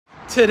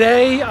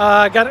Today,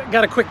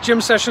 got a quick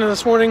gym session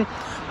this morning.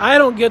 I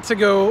don't get to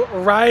go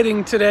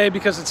riding today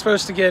because it's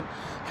supposed to get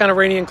kind of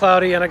rainy and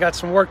cloudy and I got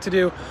some work to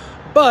do.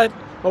 But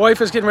my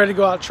wife is getting ready to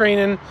go out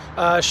training.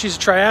 She's a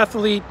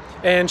triathlete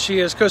and she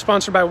is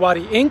co-sponsored by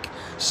Wattie Ink.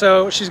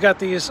 So she's got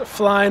these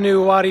fly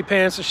new Wattie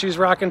pants that she's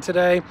rocking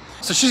today.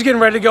 So she's getting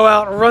ready to go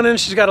out running.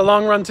 She's got a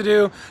long run to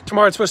do.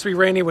 Tomorrow it's supposed to be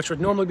rainy, which would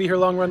normally be her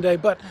long run day,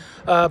 but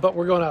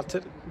we're going out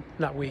to,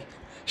 not we.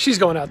 She's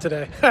going out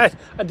today. I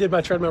did my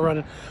treadmill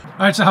running. All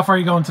right, so how far are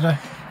you going today?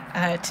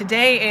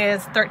 Today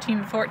is 13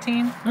 to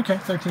 14. Okay,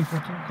 13,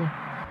 14, cool.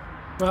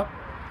 Well,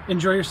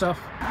 enjoy yourself.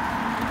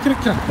 Can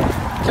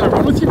I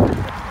run with you?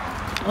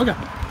 Okay.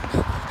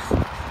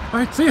 All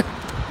right, see ya.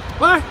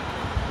 Bye.